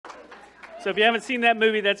So if you haven't seen that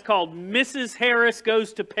movie, that's called Mrs. Harris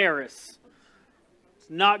Goes to Paris. It's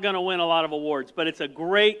not going to win a lot of awards, but it's a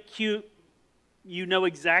great, cute, you know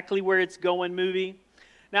exactly where it's going movie.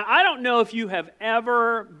 Now, I don't know if you have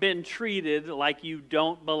ever been treated like you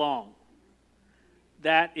don't belong.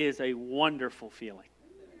 That is a wonderful feeling.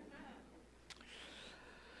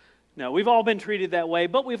 No, we've all been treated that way,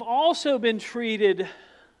 but we've also been treated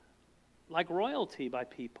like royalty by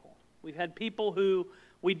people. We've had people who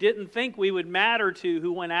we didn't think we would matter to,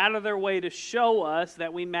 who went out of their way to show us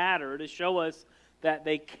that we matter, to show us that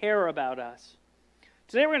they care about us.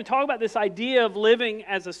 Today we're going to talk about this idea of living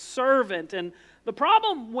as a servant. And the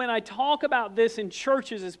problem when I talk about this in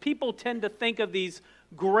churches is people tend to think of these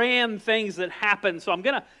grand things that happen. So I'm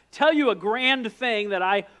going to tell you a grand thing that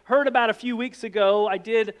I heard about a few weeks ago. I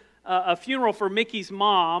did a funeral for Mickey's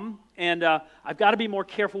mom, and I've got to be more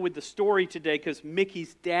careful with the story today because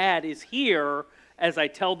Mickey's dad is here as I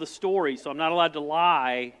tell the story, so I'm not allowed to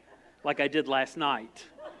lie like I did last night.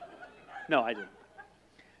 No, I didn't.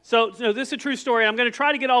 So this is a true story. I'm going to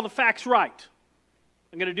try to get all the facts right.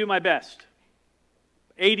 I'm going to do my best.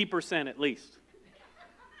 80% at least.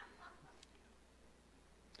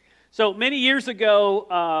 So many years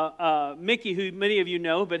ago, Mickey, who many of you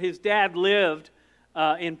know, but his dad lived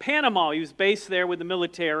in Panama. He was based there with the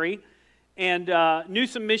military and knew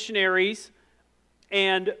some missionaries.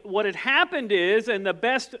 And what had happened is, and the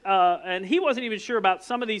best, and he wasn't even sure about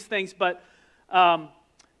some of these things, but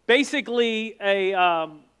basically a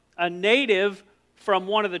native from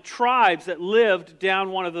one of the tribes that lived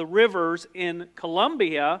down one of the rivers in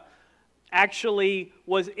Colombia actually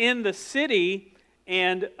was in the city,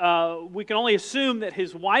 and we can only assume that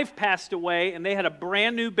his wife passed away and they had a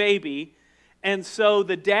brand new baby. And so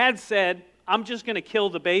the dad said, I'm just going to kill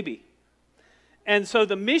the baby. And so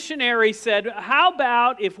the missionary said, how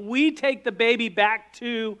about if we take the baby back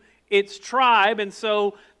to its tribe? And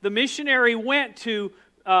so the missionary went to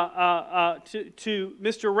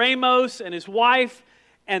Mr. Ramos and his wife,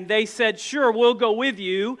 and they said, sure, we'll go with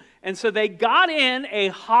you. And so they got in a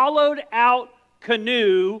hollowed out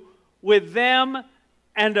canoe with them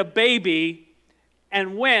and a baby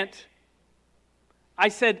and went. I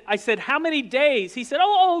said, how many days? He said,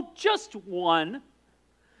 oh, just one.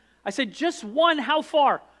 I said, just one? How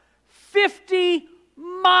far? 50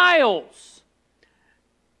 miles.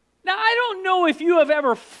 Now, I don't know if you have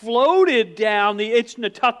ever floated down the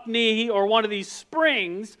Itchnatucknee or one of these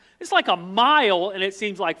springs. It's like a mile, and it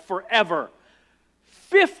seems like forever.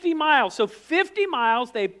 50 miles. So 50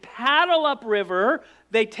 miles, they paddle upriver.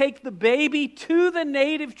 They take the baby to the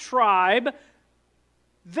native tribe.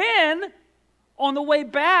 Then, on the way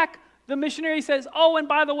back, the missionary says, oh, and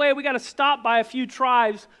by the way, we got to stop by a few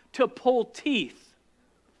tribes to pull teeth.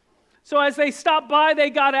 So as they stopped by, they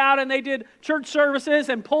got out and they did church services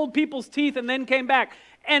and pulled people's teeth and then came back.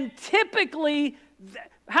 And typically,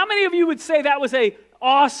 how many of you would say that was an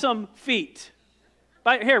awesome feat?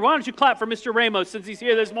 But here, why don't you clap for Mr. Ramos since he's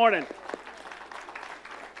here this morning?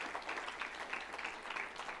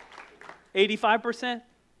 85%?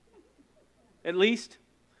 At least?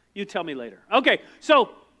 You tell me later. Okay, so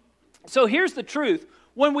here's the truth.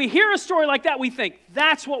 When we hear a story like that, we think,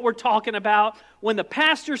 that's what we're talking about. When the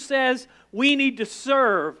pastor says we need to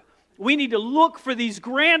serve, we need to look for these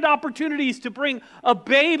grand opportunities to bring a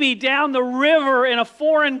baby down the river in a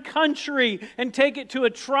foreign country and take it to a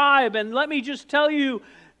tribe. And let me just tell you,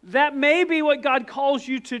 that may be what God calls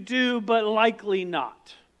you to do, but likely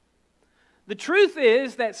not. The truth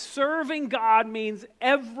is that serving God means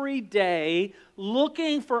every day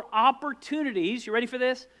looking for opportunities, you ready for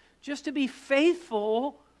this? Just to be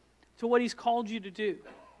faithful to what He's called you to do.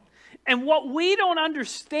 And what we don't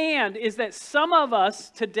understand is that some of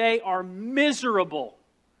us today are miserable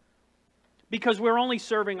because we're only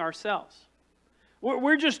serving ourselves.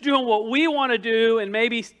 We're just doing what we want to do and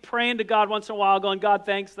maybe praying to God once in a while going, God,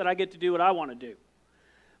 thanks that I get to do what I want to do.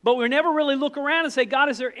 But we never really look around and say, God,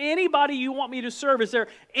 is there anybody you want me to serve? Is there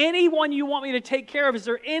anyone you want me to take care of? Is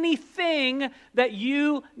there anything that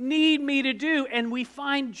you need me to do? And we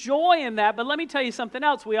find joy in that. But let me tell you something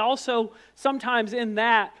else. We also, sometimes in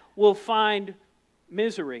that, will find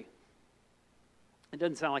misery. It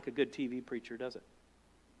doesn't sound like a good TV preacher, does it?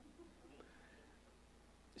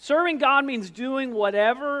 Serving God means doing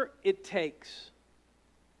whatever it takes.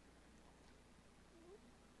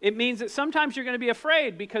 It means that sometimes you're going to be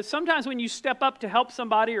afraid because sometimes when you step up to help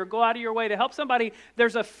somebody or go out of your way to help somebody,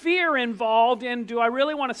 there's a fear involved in, do I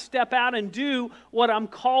really want to step out and do what I'm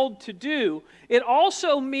called to do? It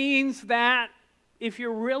also means that if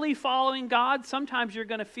you're really following God, sometimes you're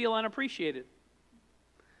going to feel unappreciated.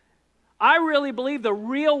 I really believe the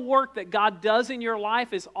real work that God does in your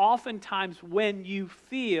life is oftentimes when you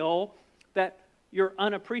feel that you're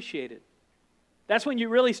unappreciated. That's when you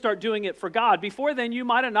really start doing it for God. Before then, you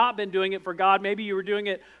might have not been doing it for God. Maybe you were doing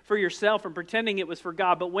it for yourself and pretending it was for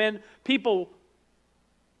God. But when people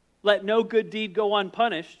let no good deed go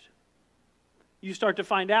unpunished, you start to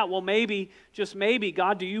find out, well, maybe, just maybe,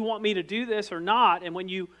 God, do you want me to do this or not? And when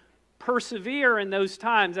you persevere in those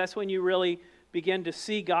times, that's when you really begin to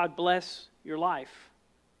see God bless your life.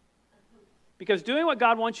 Because doing what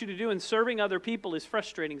God wants you to do and serving other people is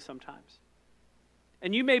frustrating sometimes.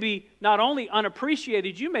 And you may be not only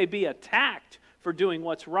unappreciated, you may be attacked for doing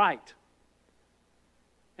what's right.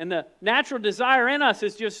 And the natural desire in us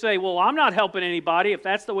is just say, well, I'm not helping anybody if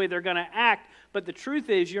that's the way they're going to act. But the truth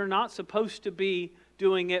is, you're not supposed to be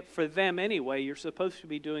doing it for them anyway. You're supposed to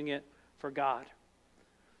be doing it for God.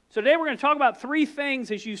 So today we're going to talk about three things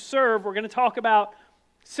as you serve. We're going to talk about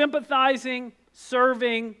sympathizing,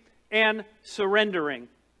 serving, and surrendering.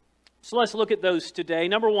 So let's look at those today.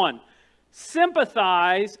 Number one,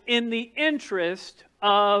 sympathize in the interest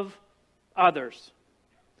of others.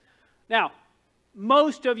 Now,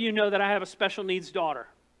 most of you know that I have a special needs daughter.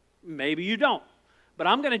 Maybe you don't. But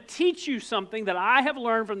I'm going to teach you something that I have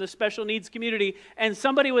learned from the special needs community. And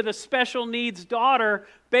somebody with a special needs daughter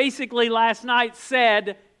basically last night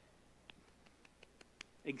said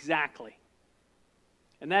exactly.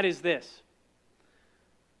 And that is this.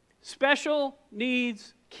 Special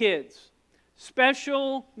needs kids,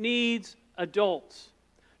 special needs adults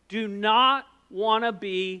do not want to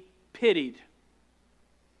be pitied.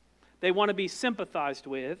 They want to be sympathized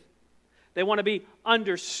with. They want to be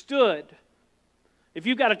understood. If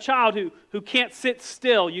you've got a child who can't sit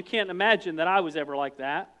still, you can't imagine that I was ever like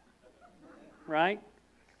that, right?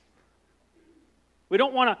 We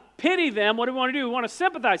don't want to pity them. What do we want to do? We want to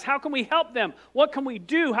sympathize. How can we help them? What can we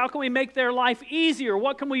do? How can we make their life easier?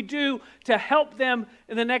 What can we do to help them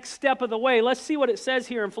in the next step of the way? Let's see what it says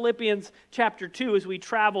here in Philippians chapter 2 as we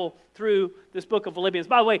travel through this book of Philippians.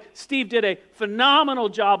 By the way, Steve did a phenomenal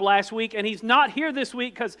job last week, and he's not here this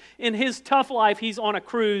week because in his tough life, he's on a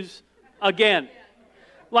cruise again.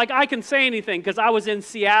 Like I can say anything because I was in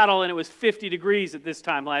Seattle and it was 50 degrees at this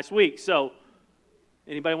time last week. So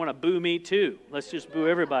anybody want to boo me too? Let's just boo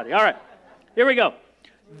everybody. All right, here we go.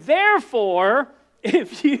 Therefore,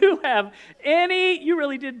 if you have any, you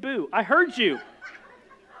really did boo. I heard you.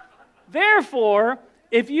 Therefore,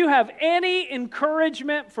 if you have any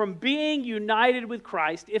encouragement from being united with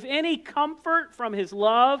Christ, if any comfort from His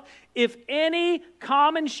love, if any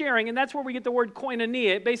common sharing, and that's where we get the word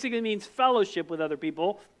koinonia, it basically means fellowship with other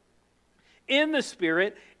people, in the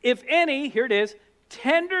Spirit, if any, here it is,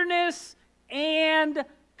 tenderness and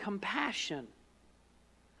compassion,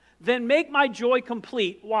 then make my joy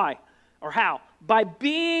complete. Why? Or how? By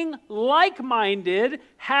being like-minded,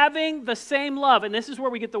 having the same love. And this is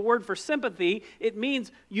where we get the word for sympathy. It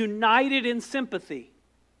means united in sympathy.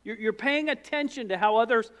 You're paying attention to how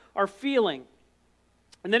others are feeling.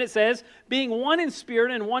 And then it says, being one in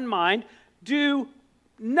spirit and one mind, do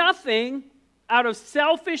nothing out of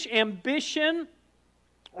selfish ambition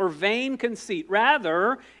or vain conceit.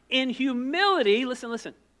 Rather, in humility,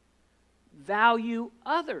 listen, value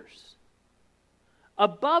others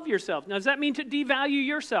above yourself. Now, does that mean to devalue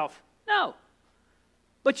yourself? No.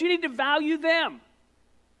 But you need to value them.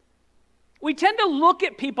 We tend to look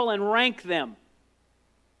at people and rank them.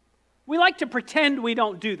 We like to pretend we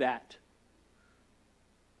don't do that.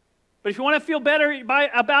 But if you want to feel better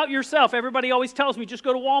about yourself, everybody always tells me, just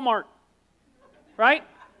go to Walmart. Right?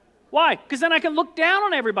 Why? Because then I can look down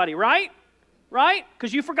on everybody, right? Right?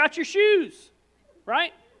 Because you forgot your shoes.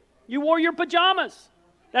 Right? You wore your pajamas.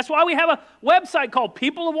 That's why we have a website called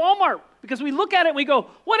People of Walmart, because we look at it and we go,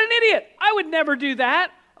 what an idiot. I would never do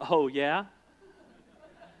that. Oh, yeah?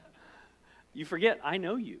 You forget, I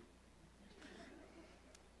know you.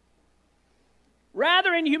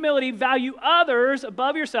 Rather, in humility, value others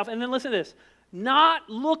above yourself. And then listen to this. Not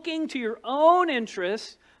looking to your own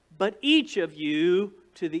interests, but each of you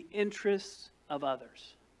to the interests of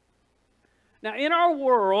others. Now, in our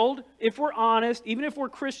world, if we're honest, even if we're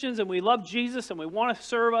Christians and we love Jesus and we want to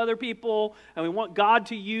serve other people and we want God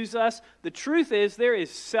to use us, the truth is there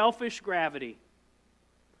is selfish gravity.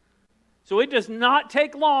 So it does not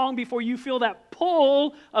take long before you feel that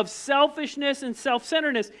pull of selfishness and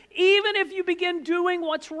self-centeredness, even if you begin doing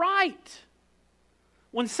what's right.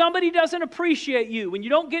 When somebody doesn't appreciate you, when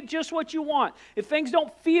you don't get just what you want, if things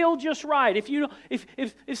don't feel just right,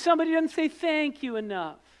 if somebody doesn't say thank you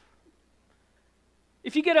enough,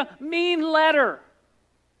 if you get a mean letter.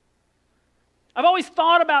 I've always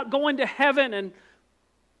thought about going to heaven, and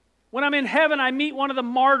when I'm in heaven, I meet one of the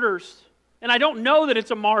martyrs and I don't know that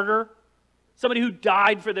it's a martyr, somebody who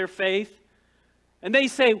died for their faith, and they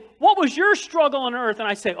say, what was your struggle on earth? And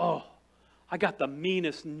I say, oh, I got the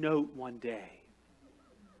meanest note one day.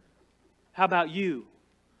 How about you?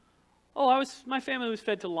 Oh, my family was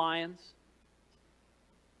fed to lions.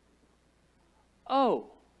 Oh.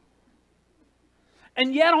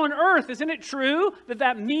 And yet on earth, isn't it true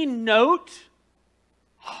that mean note,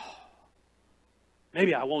 oh,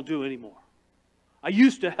 maybe I won't do it anymore. I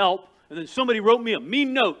used to help, and then somebody wrote me a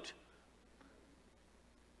mean note.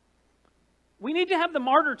 We need to have the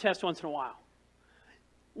martyr test once in a while.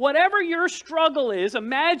 Whatever your struggle is,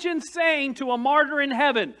 imagine saying to a martyr in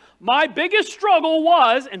heaven, my biggest struggle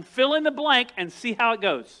was, and fill in the blank and see how it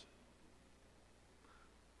goes.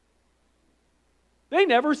 They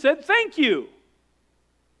never said thank you.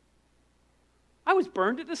 I was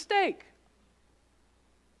burned at the stake.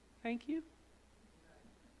 Thank you.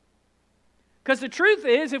 Because the truth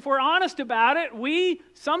is, if we're honest about it, we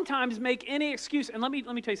sometimes make any excuse. And let me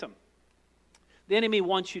tell you something. The enemy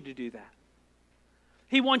wants you to do that.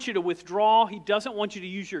 He wants you to withdraw. He doesn't want you to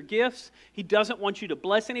use your gifts. He doesn't want you to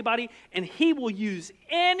bless anybody. And he will use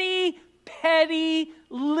any petty,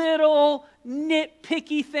 little,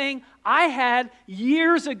 nitpicky thing. I had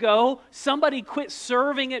years ago, somebody quit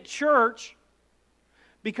serving at church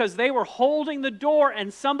because they were holding the door,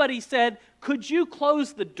 and somebody said, could you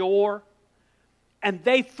close the door? And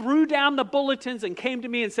they threw down the bulletins and came to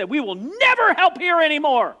me and said, we will never help here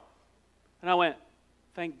anymore. And I went,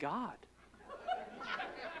 thank God.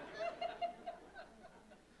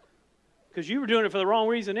 Because you were doing it for the wrong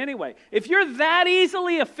reason anyway. If you're that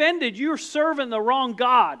easily offended, you're serving the wrong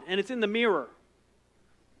God, and it's in the mirror.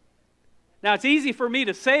 Now, it's easy for me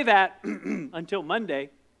to say that until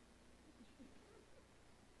Monday,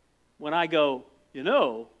 when I go,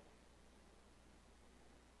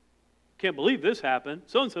 can't believe this happened.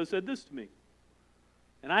 So-and-so said this to me.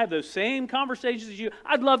 And I have those same conversations as you.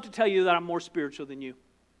 I'd love to tell you that I'm more spiritual than you.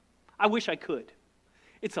 I wish I could.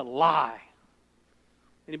 It's a lie.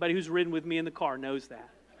 Anybody who's ridden with me in the car knows that.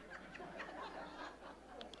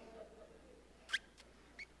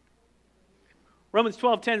 Romans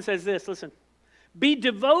 12:10 says this, listen. Be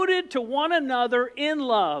devoted to one another in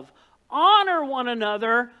love. Honor one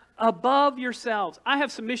another above yourselves. I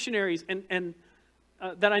have some missionaries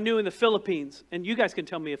that I knew in the Philippines, and you guys can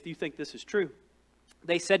tell me if you think this is true.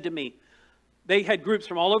 They said to me, they had groups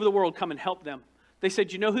from all over the world come and help them. They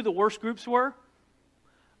said, you know who the worst groups were?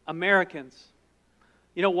 Americans.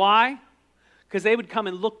 You know why? Because they would come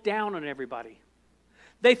and look down on everybody.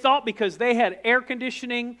 They thought because they had air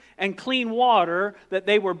conditioning and clean water that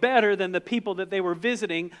they were better than the people that they were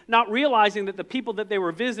visiting, not realizing that the people that they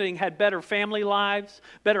were visiting had better family lives,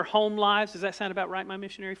 better home lives. Does that sound about right, my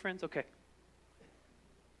missionary friends? Okay.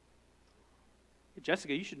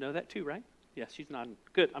 Jessica, you should know that too, right? Yes, she's nodding.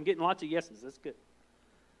 Good. I'm getting lots of yeses. That's good.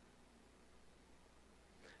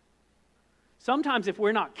 Sometimes if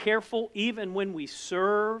we're not careful, even when we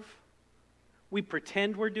serve, we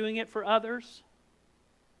pretend we're doing it for others,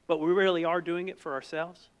 but we really are doing it for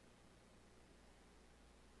ourselves.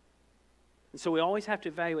 And so we always have to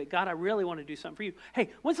evaluate, God, I really want to do something for you.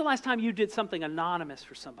 Hey, when's the last time you did something anonymous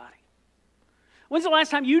for somebody? When's the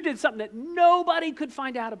last time you did something that nobody could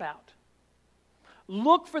find out about?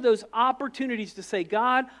 Look for those opportunities to say,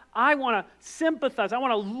 God, I want to sympathize. I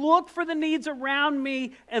want to look for the needs around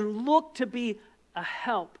me and look to be a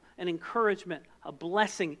help, an encouragement, a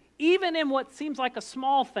blessing, even in what seems like a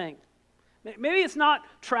small thing. Maybe it's not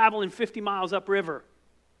traveling 50 miles upriver.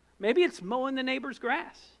 Maybe it's mowing the neighbor's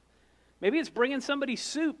grass. Maybe it's bringing somebody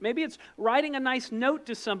soup. Maybe it's writing a nice note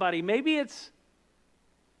to somebody. Maybe it's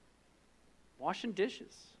washing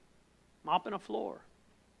dishes, mopping a floor.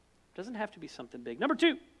 Doesn't have to be something big. Number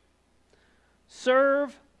 2,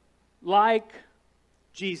 serve like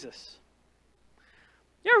Jesus.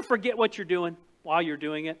 You ever forget what you're doing while you're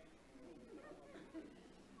doing it?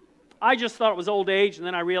 I just thought it was old age, and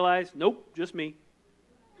then I realized, nope, just me.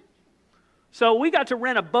 So we got to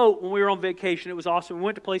rent a boat when we were on vacation. It was awesome. We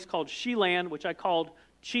went to a place called Sheland, which I called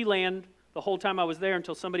Cheland the whole time I was there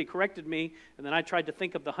until somebody corrected me, and then I tried to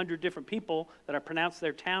think of the 100 different people that I pronounced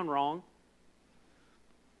their town wrong.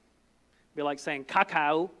 Be like saying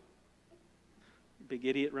cacao. Big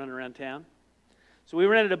idiot running around town. So we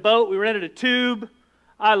rented a boat. We rented a tube.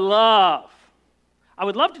 I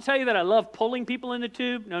would love to tell you that I love pulling people in the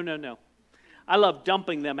tube. No. I love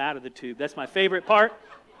dumping them out of the tube. That's my favorite part.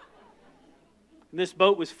 And this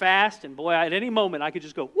boat was fast, and boy, at any moment I could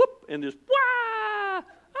just go whoop and just wah!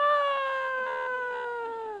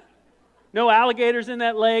 Ah! No alligators in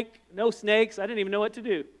that lake. No snakes. I didn't even know what to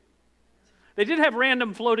do. They did have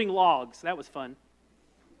random floating logs. That was fun.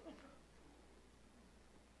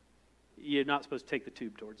 you're not supposed to take the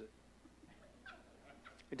tube towards it.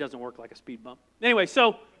 It doesn't work like a speed bump. Anyway,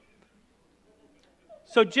 so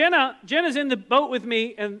Jenna's in the boat with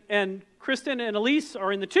me, and Kristen and Elise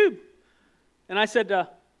are in the tube. And I said,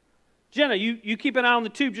 Jenna, you keep an eye on the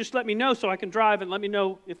tube. Just let me know so I can drive and let me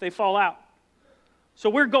know if they fall out. So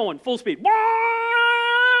we're going full speed.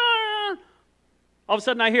 All of a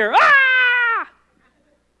sudden I hear, ah!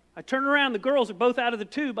 I turn around. The girls are both out of the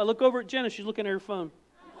tube. I look over at Jenna. She's looking at her phone.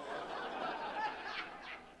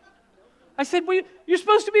 I said, well, you're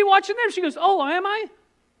supposed to be watching them. She goes, oh, am I?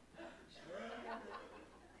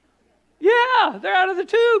 Yeah, they're out of the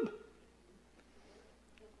tube.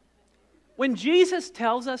 When Jesus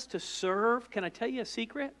tells us to serve, can I tell you a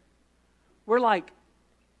secret? We're like,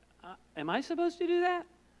 am I supposed to do that?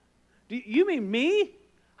 Do you mean me?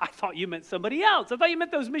 I thought you meant somebody else. I thought you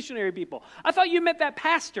meant those missionary people. I thought you meant that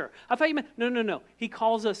pastor. I thought you meant, no. He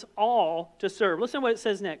calls us all to serve. Listen to what it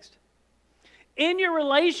says next. In your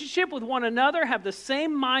relationship with one another, have the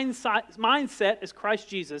same mindset as Christ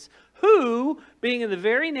Jesus, who, being in the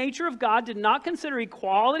very nature of God, did not consider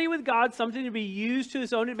equality with God something to be used to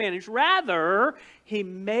his own advantage. Rather, he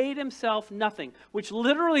made himself nothing, which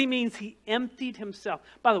literally means he emptied himself.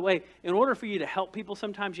 By the way, in order for you to help people,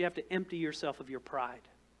 sometimes you have to empty yourself of your pride.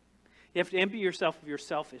 You have to empty yourself of your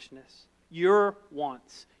selfishness, your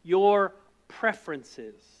wants, your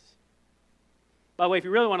preferences. By the way, if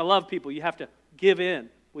you really want to love people, you have to give in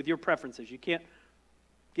with your preferences. You can't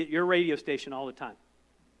get your radio station all the time.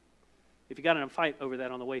 If you got in a fight over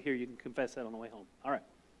that on the way here, you can confess that on the way home. All right.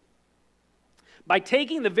 By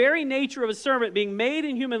taking the very nature of a servant, being made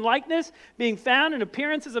in human likeness, being found in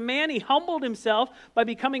appearance as a man, he humbled himself by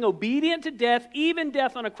becoming obedient to death, even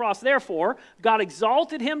death on a cross. Therefore, God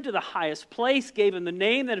exalted him to the highest place, gave him the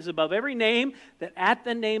name that is above every name, that at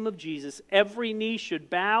the name of Jesus, every knee should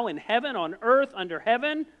bow in heaven, on earth, under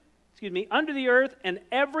the earth, and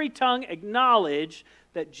every tongue acknowledge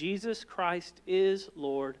that Jesus Christ is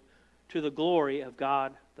Lord, to the glory of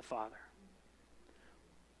God the Father.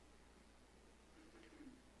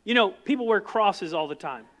 You know, people wear crosses all the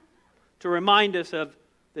time to remind us of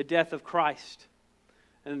the death of Christ.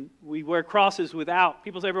 And we wear crosses without.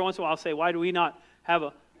 People say every once in a while, say, why do we not have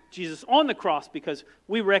a Jesus on the cross? Because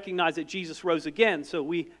we recognize that Jesus rose again, so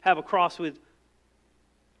we have a cross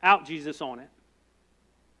without Jesus on it.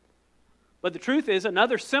 But the truth is,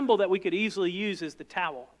 another symbol that we could easily use is the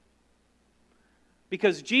towel.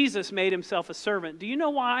 Because Jesus made himself a servant. Do you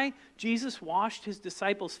know why Jesus washed his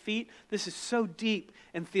disciples' feet? This is so deep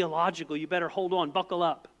and theological. You better hold on, buckle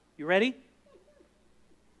up. You ready?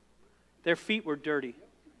 Their feet were dirty.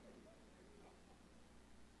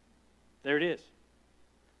 There it is.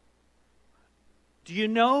 Do you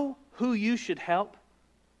know who you should help?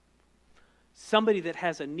 Somebody that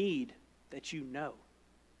has a need that you know.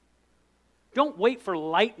 Don't wait for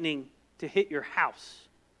lightning to hit your house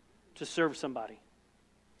to serve somebody.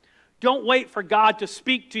 Don't wait for God to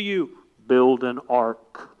speak to you. Build an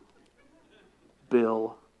ark.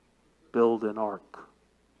 Build an ark.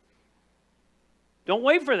 Don't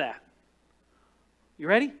wait for that. You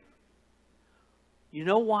ready? You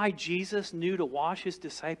know why Jesus knew to wash his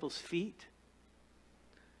disciples' feet?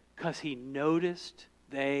 Because he noticed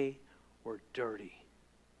they were dirty.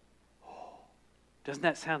 Oh, doesn't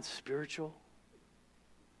that sound spiritual?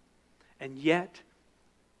 And yet,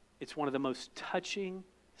 it's one of the most touching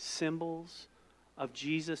symbols of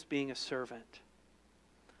Jesus being a servant.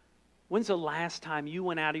 When's the last time you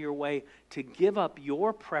went out of your way to give up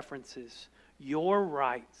your preferences, your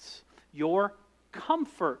rights, your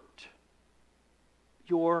comfort,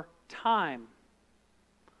 your time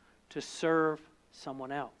to serve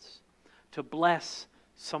someone else, to bless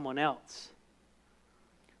someone else,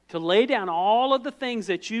 to lay down all of the things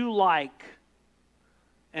that you like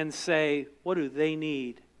and say, what do they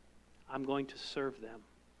need? I'm going to serve them.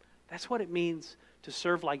 That's what it means to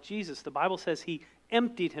serve like Jesus. The Bible says he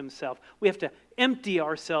emptied himself. We have to empty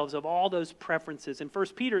ourselves of all those preferences. In 1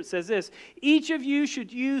 Peter it says this, each of you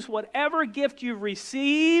should use whatever gift you've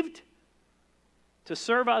received to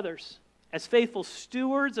serve others as faithful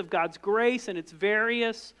stewards of God's grace in its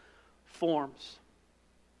various forms.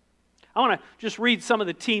 I want to just read some of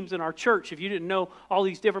the teams in our church. If you didn't know all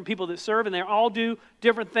these different people that serve, and they all do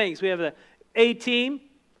different things. We have the A team.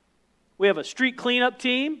 We have a street cleanup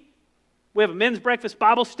team. We have a men's breakfast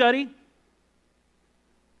Bible study.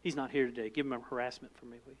 He's not here today. Give him a harassment for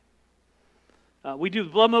me, will you? We do the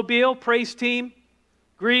Bloodmobile, praise team,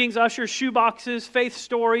 greetings, ushers, shoe boxes, faith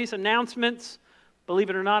stories, announcements. Believe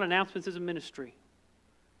it or not, announcements is a ministry.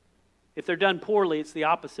 If they're done poorly, it's the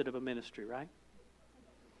opposite of a ministry, right?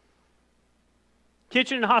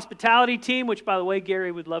 Kitchen and hospitality team, which, by the way,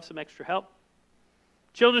 Gary would love some extra help.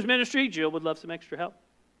 Children's ministry, Jill would love some extra help.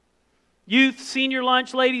 Youth, senior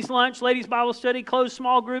lunch, ladies' Bible study, closed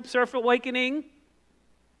small group, Surf Awakening.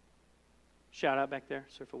 Shout out back there,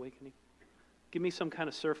 Surf Awakening. Give me some kind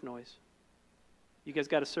of surf noise. You guys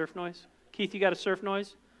got a surf noise? Keith, you got a surf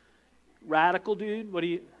noise? Radical dude, what do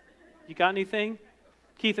you got anything?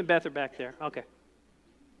 Keith and Beth are back there. Okay.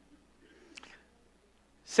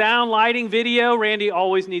 Sound, lighting, video, Randy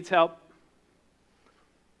always needs help.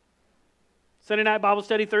 Sunday night Bible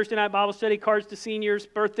study, Thursday night Bible study, cards to seniors,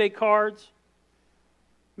 birthday cards,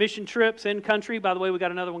 mission trips, in country. By the way, we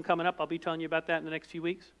got another one coming up. I'll be telling you about that in the next few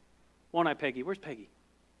weeks. Won't I, Peggy? Where's Peggy?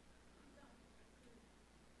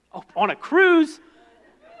 Oh, on a cruise?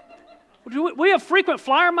 Do we have frequent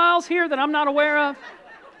flyer miles here that I'm not aware of?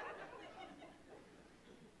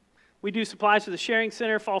 We do supplies for the Sharing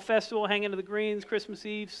Center, Fall Festival, Hang Into the Greens, Christmas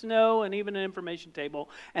Eve, snow, and even an information table.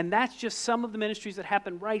 And that's just some of the ministries that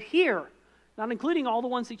happen right here, not including all the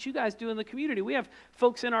ones that you guys do in the community. We have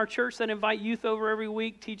folks in our church that invite youth over every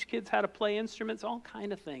week, teach kids how to play instruments, all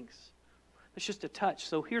kind of things. It's just a touch.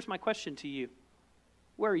 So here's my question to you.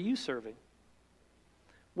 Where are you serving?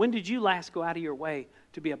 When did you last go out of your way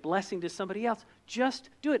to be a blessing to somebody else? Just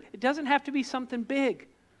do it. It doesn't have to be something big.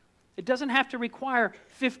 It doesn't have to require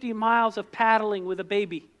 50 miles of paddling with a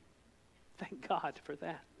baby. Thank God for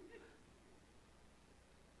that.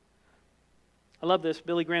 I love this.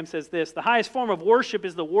 Billy Graham says this: the highest form of worship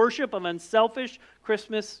is the worship of unselfish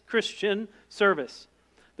Christian service.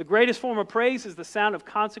 The greatest form of praise is the sound of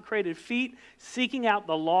consecrated feet seeking out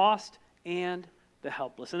the lost and the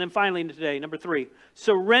helpless. And then finally today, number 3,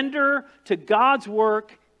 surrender to God's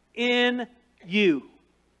work in you.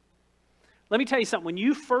 Let me tell you something. When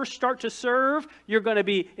you first start to serve, you're going to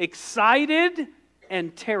be excited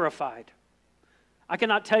and terrified. I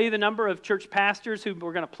cannot tell you the number of church pastors who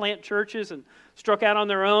were going to plant churches and struck out on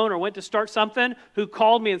their own or went to start something who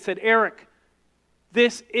called me and said, Eric,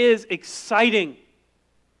 this is exciting.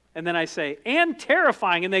 And then I say, and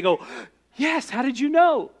terrifying. And they go, yes, how did you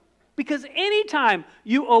know? Because anytime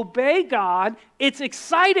you obey God, it's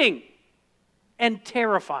exciting and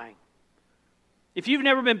terrifying. If you've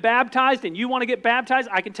never been baptized and you want to get baptized,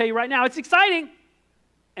 I can tell you right now, it's exciting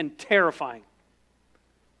and terrifying.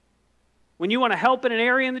 When you want to help in an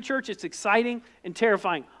area in the church, it's exciting and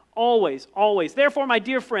terrifying. Always, always. Therefore, my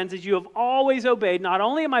dear friends, as you have always obeyed, not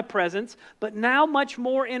only in my presence, but now much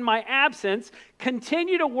more in my absence,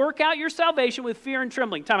 continue to work out your salvation with fear and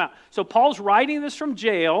trembling. Time out. So Paul's writing this from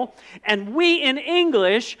jail, and we in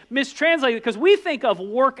English mistranslate it because we think of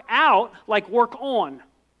work out like work on.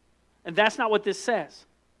 And that's not what this says.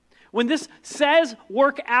 When this says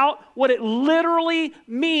work out, what it literally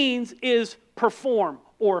means is perform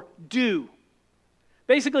or do.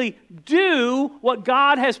 Basically, do what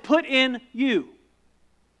God has put in you.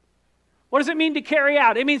 What does it mean to carry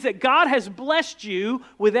out? It means that God has blessed you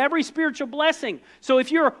with every spiritual blessing. So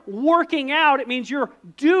if you're working out, it means you're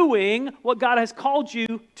doing what God has called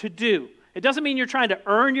you to do. It doesn't mean you're trying to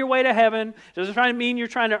earn your way to heaven. It doesn't mean you're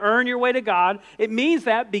trying to earn your way to God. It means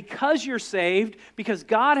that because you're saved, because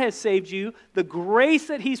God has saved you, the grace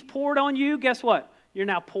that He's poured on you, guess what? You're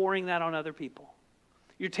now pouring that on other people.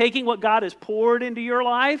 You're taking what God has poured into your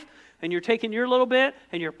life, and you're taking your little bit,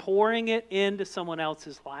 and you're pouring it into someone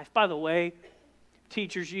else's life. By the way,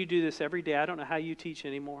 teachers, you do this every day. I don't know how you teach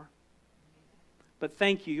anymore. But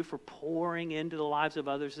thank you for pouring into the lives of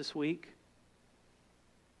others this week.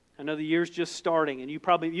 I know the year's just starting, and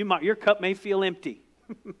your cup may feel empty.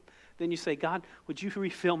 Then you say, God, would you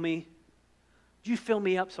refill me? Would you fill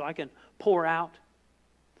me up so I can pour out?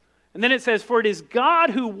 And then it says, for it is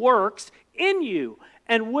God who works in you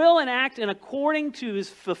and will enact in according to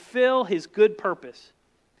fulfill His good purpose.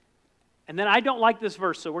 And then I don't like this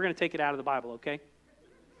verse, so we're going to take it out of the Bible, okay?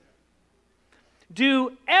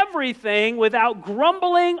 Do everything without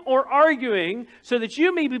grumbling or arguing, so that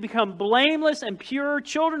you may become blameless and pure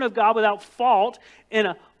children of God without fault in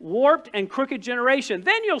a warped and crooked generation.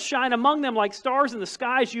 Then you'll shine among them like stars in the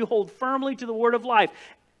skies. You hold firmly to the word of life.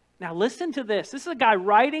 Now listen to this. This is a guy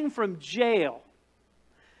writing from jail.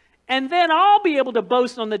 And then I'll be able to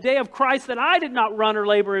boast on the day of Christ that I did not run or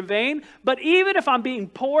labor in vain. But even if I'm being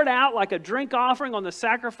poured out like a drink offering on the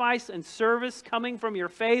sacrifice and service coming from your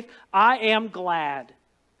faith, I am glad.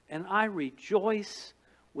 And I rejoice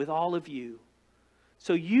with all of you.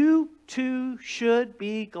 So you too should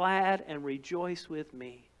be glad and rejoice with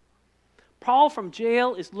me. Paul from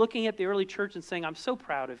jail is looking at the early church and saying, I'm so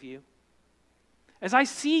proud of you. As I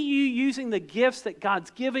see you using the gifts that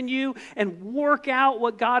God's given you and work out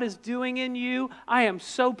what God is doing in you, I am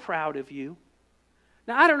so proud of you.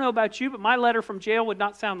 Now, I don't know about you, but my letter from jail would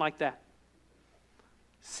not sound like that.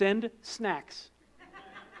 Send snacks.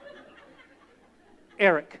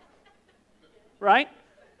 Eric. Right?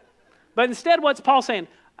 But instead, what's Paul saying?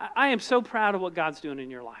 I am so proud of what God's doing in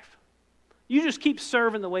your life. You just keep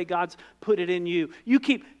serving the way God's put it in you. You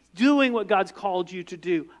keep doing what God's called you to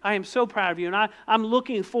do. I am so proud of you. And I'm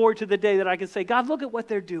looking forward to the day that I can say, God, look at what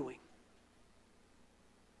they're doing.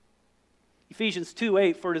 Ephesians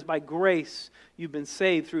 2:8, for it is by grace you've been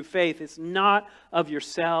saved through faith. It's not of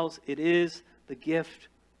yourselves. It is the gift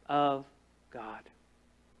of God.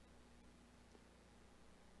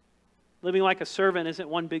 Living like a servant isn't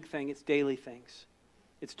one big thing. It's daily things.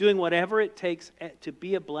 It's doing whatever it takes to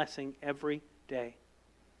be a blessing every day.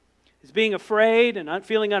 It's being afraid and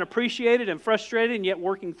feeling unappreciated and frustrated and yet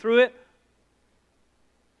working through it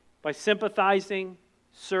by sympathizing,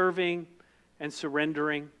 serving, and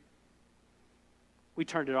surrendering. We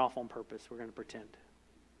turned it off on purpose. We're going to pretend.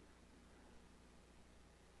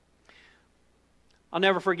 I'll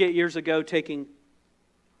never forget years ago taking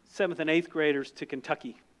 7th and 8th graders to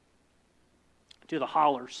Kentucky, to the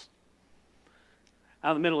hollers,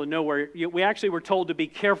 out in the middle of nowhere. We actually were told to be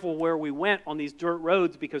careful where we went on these dirt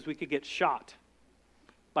roads because we could get shot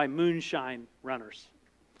by moonshine runners.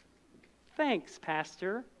 Thanks,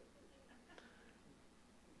 Pastor.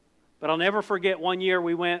 But I'll never forget one year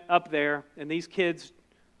we went up there, and these kids,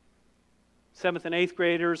 7th and 8th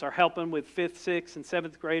graders, are helping with 5th, 6th, and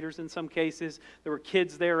 7th graders in some cases. There were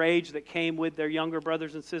kids their age that came with their younger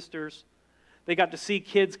brothers and sisters. They got to see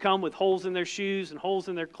kids come with holes in their shoes and holes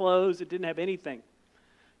in their clothes that didn't have anything.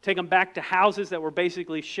 Take them back to houses that were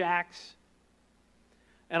basically shacks.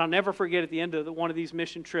 And I'll never forget at the end of one of these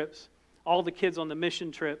mission trips, all the kids on the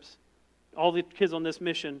mission trips, all the kids on this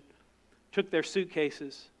mission took their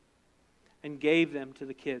suitcases and gave them to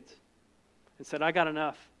the kids and said, I got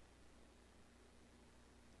enough.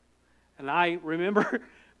 And I remember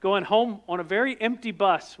going home on a very empty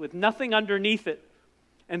bus with nothing underneath it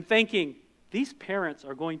and thinking, these parents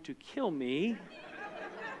are going to kill me.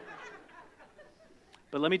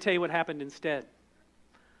 But let me tell you what happened instead.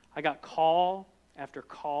 I got call after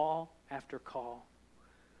call after call.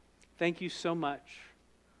 Thank you so much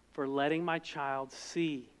for letting my child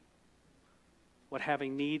see what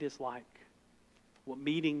having need is like, what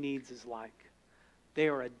meeting needs is like. They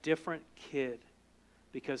are a different kid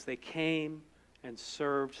because they came and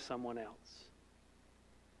served someone else.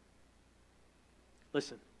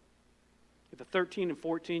 Listen, if a 13 and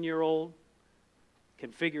 14-year-old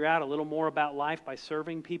can figure out a little more about life by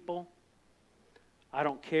serving people, I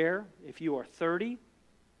don't care if you are 30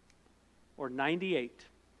 or 98.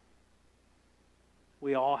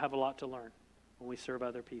 We all have a lot to learn when we serve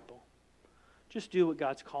other people. Just do what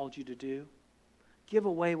God's called you to do. Give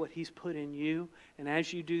away what He's put in you, and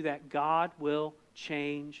as you do that, God will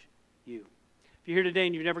change you. If you're here today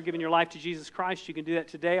and you've never given your life to Jesus Christ, you can do that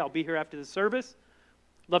today. I'll be here after the service.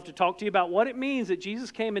 Love to talk to you about what it means that Jesus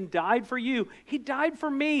came and died for you. He died for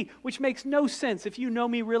me, which makes no sense. If you know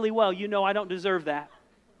me really well, you know I don't deserve that.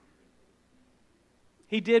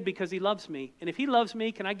 He did because He loves me. And if He loves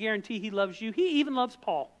me, can I guarantee He loves you? He even loves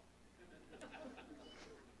Paul.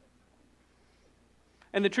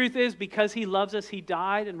 And the truth is, because He loves us, He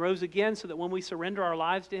died and rose again so that when we surrender our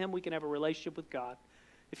lives to Him, we can have a relationship with God.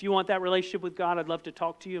 If you want that relationship with God, I'd love to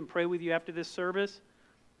talk to you and pray with you after this service.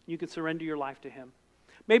 You can surrender your life to Him.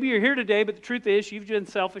 Maybe you're here today, but the truth is you've been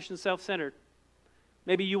selfish and self-centered.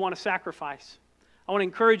 Maybe you want to sacrifice. I want to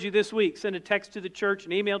encourage you this week. Send a text to the church,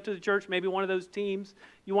 an email to the church, maybe one of those teams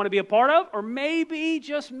you want to be a part of, or maybe,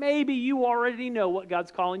 just maybe, you already know what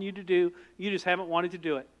God's calling you to do. You just haven't wanted to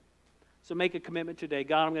do it. So make a commitment today.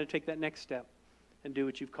 God, I'm going to take that next step and do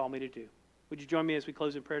what You've called me to do. Would you join me as we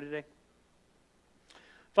close in prayer today?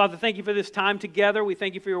 Father, thank You for this time together. We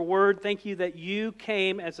thank You for Your word. Thank You that You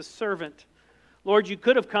came as a servant. Lord, You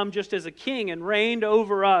could have come just as a king and reigned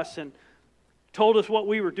over us and told us what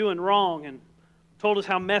we were doing wrong and told us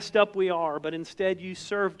how messed up we are, but instead You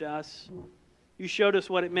served us. You showed us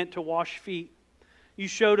what it meant to wash feet. You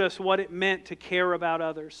showed us what it meant to care about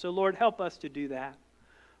others. So Lord, help us to do that.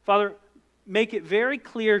 Father, make it very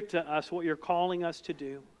clear to us what You're calling us to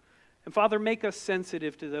do. And Father, make us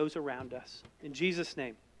sensitive to those around us. In Jesus'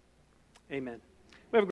 name, amen.